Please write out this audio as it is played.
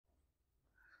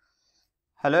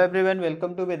Hello everyone,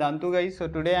 welcome to Vedantu guys. So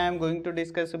today I am going to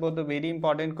discuss about the very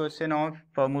important question of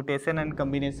permutation and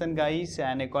combination guys,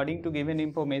 and according to given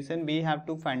information we have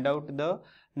to find out the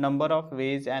number of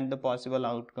ways and the possible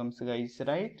outcomes guys,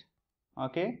 right?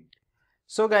 Okay.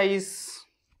 So guys,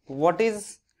 what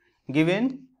is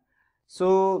given?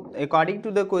 So according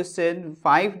to the question,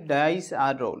 5 dice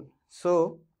are rolled.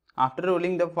 So after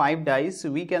rolling the 5 dice,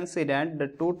 we can say that the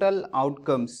total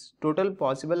outcomes, total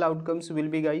possible outcomes will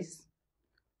be guys,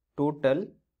 total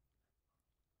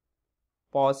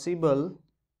possible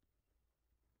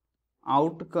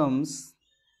outcomes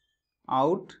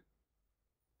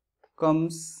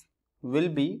will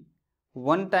be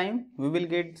 1 time we will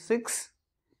get 6,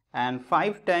 and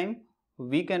 5 time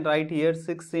we can write here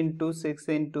 6 into 6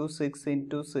 into 6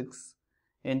 into 6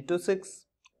 into 6,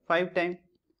 5 time.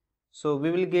 So we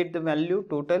will get the value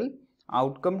total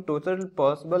outcome, total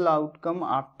possible outcome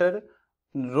after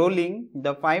rolling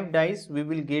the 5 dice, we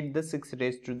will get the 6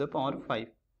 raised to the power 5,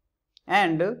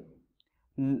 and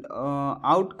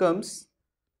outcomes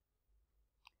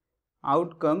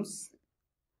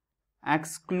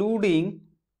excluding,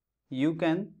 you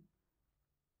can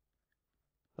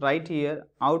write here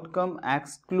outcome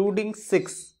excluding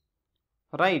 6,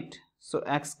 right? So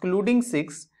excluding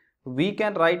 6 we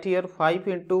can write here 5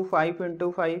 into 5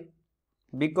 into 5,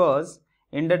 because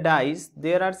in the dice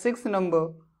there are 6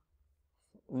 number,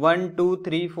 1 2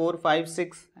 3 4 5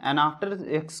 6, and after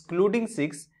excluding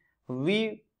 6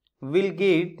 we will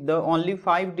get the only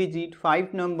 5 digit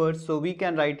 5 numbers. So we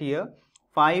can write here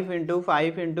 5 into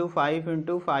 5 into 5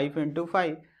 into 5 into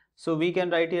 5. So we can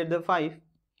write here the 5,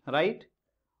 right?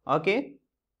 Okay.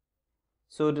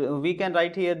 So we can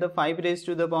write here the 5 raised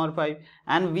to the power 5,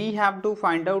 and we have to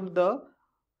find out the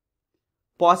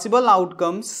possible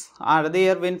outcomes are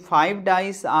there when 5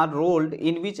 dice are rolled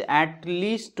in which at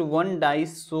least one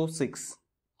dice show 6,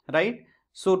 right?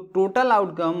 So total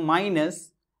outcome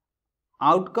minus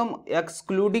outcome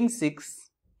excluding 6,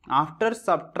 after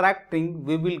subtracting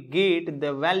we will get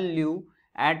the value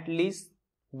at least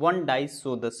one dice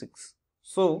show the 6.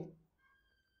 So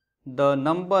the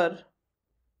number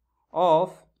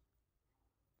of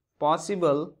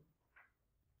possible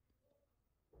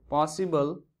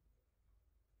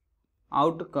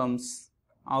outcomes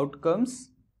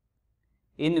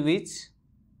in which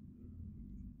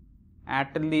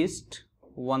at least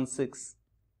one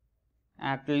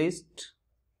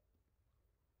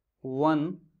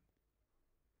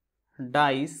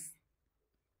dice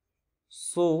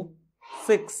show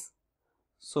 6.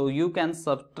 So you can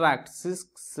subtract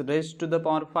 6 raised to the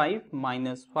power 5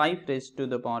 minus 5 raised to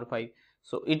the power 5.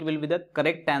 So it will be the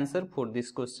correct answer for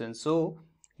this question. So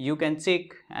you can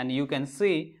check and you can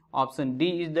say option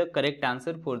D is the correct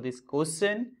answer for this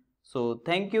question. So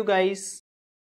thank you guys.